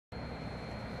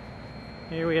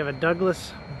Here we have a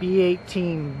Douglas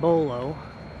B-18 Bolo.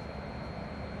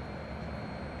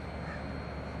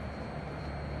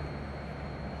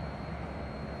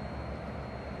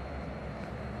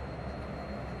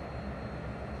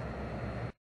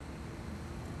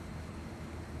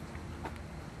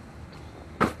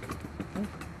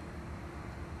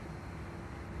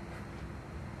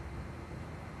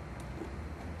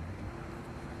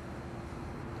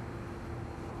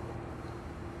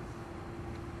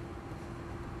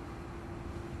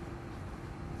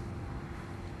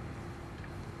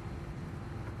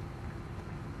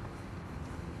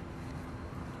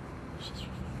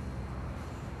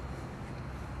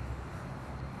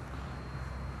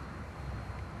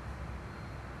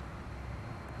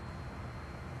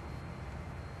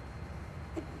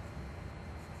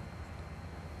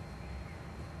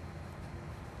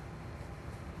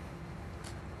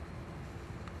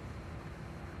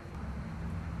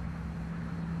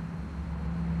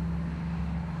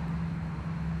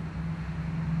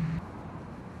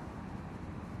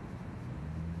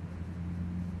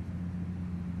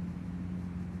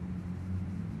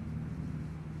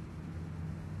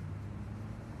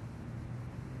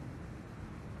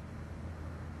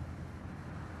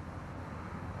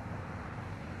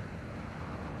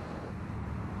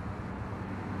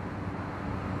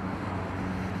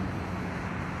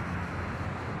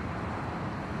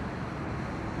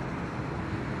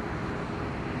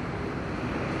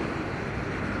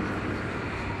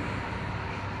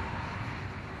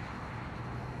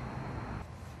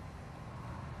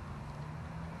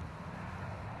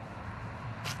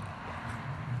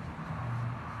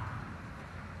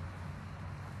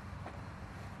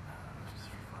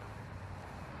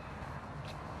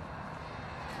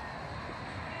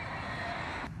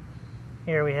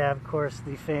 Here we have, of course,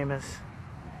 the famous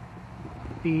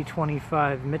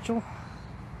B-25 Mitchell,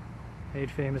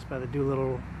 made famous by the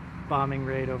Doolittle bombing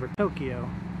raid over Tokyo.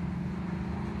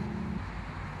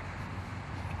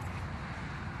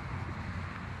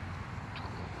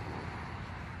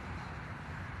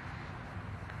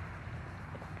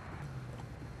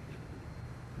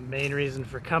 The main reason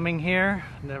for coming here,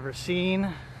 never seen,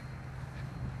 the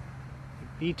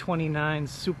B-29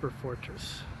 Super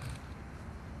Fortress.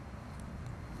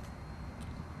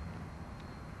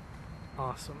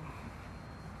 Awesome.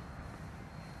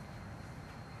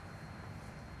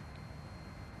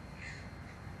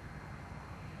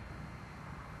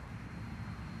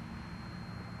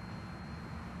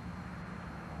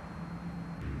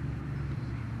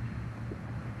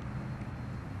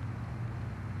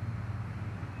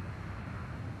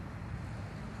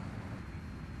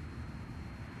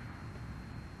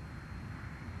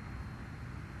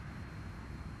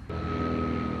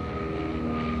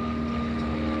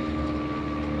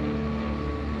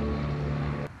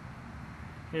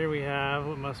 Here we have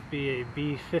what must be a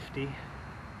B-50.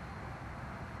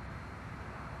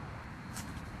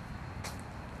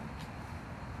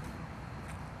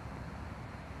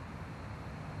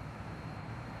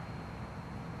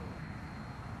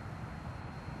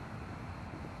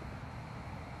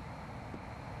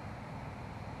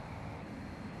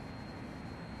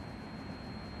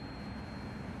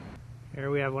 Here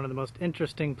we have one of the most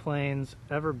interesting planes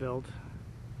ever built.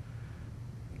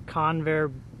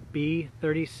 Convair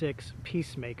B-36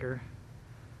 Peacemaker.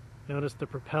 Notice the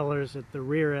propellers at the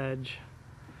rear edge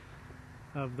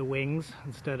of the wings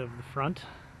instead of the front,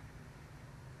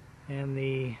 and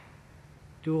the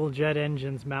dual jet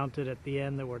engines mounted at the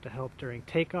end that were to help during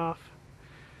takeoff,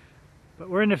 but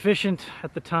were inefficient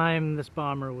at the time this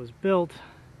bomber was built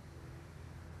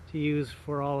to use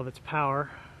for all of its power,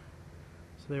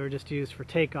 so they were just used for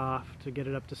takeoff to get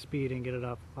it up to speed and get it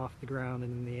up off the ground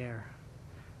and in the air.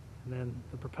 And then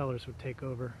the propellers would take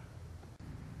over.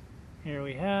 Here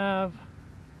we have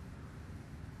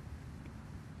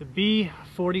the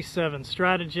B-47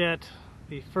 Stratojet,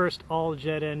 the first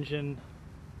all-jet engine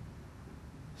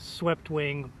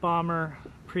swept-wing bomber,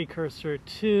 precursor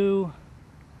to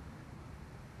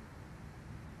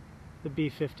the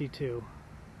B-52.